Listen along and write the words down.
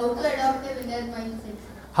How to adopt a winner mindset?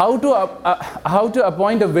 How to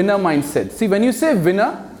appoint a winner mindset. See, when you say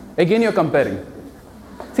winner, again you're comparing.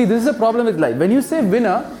 See, this is a problem with life. When you say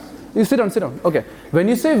winner, you sit down. Okay. When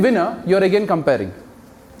you say winner, you're again comparing.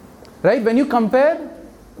 Right? When you compare,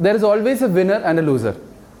 there is always a winner and a loser.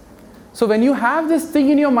 So when you have this thing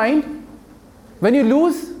in your mind, when you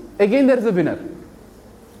lose, again there is a winner.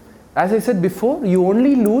 As I said before, you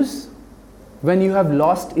only lose when you have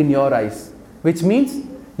lost in your eyes. Which means,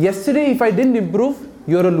 yesterday if I didn't improve,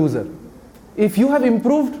 you're a loser. If you have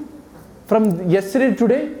improved from yesterday to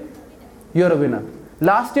today, you're a winner.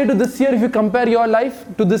 Last year to this year, if you compare your life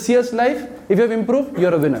to this year's life, if you have improved,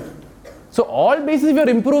 you're a winner. So all basis, if you're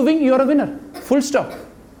improving, you're a winner. Full stop.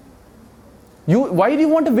 Why do you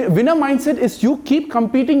want a winner mindset? Is you keep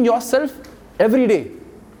competing yourself every day.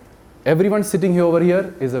 Everyone sitting here over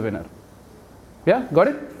here is a winner. Yeah, got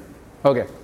it? Okay.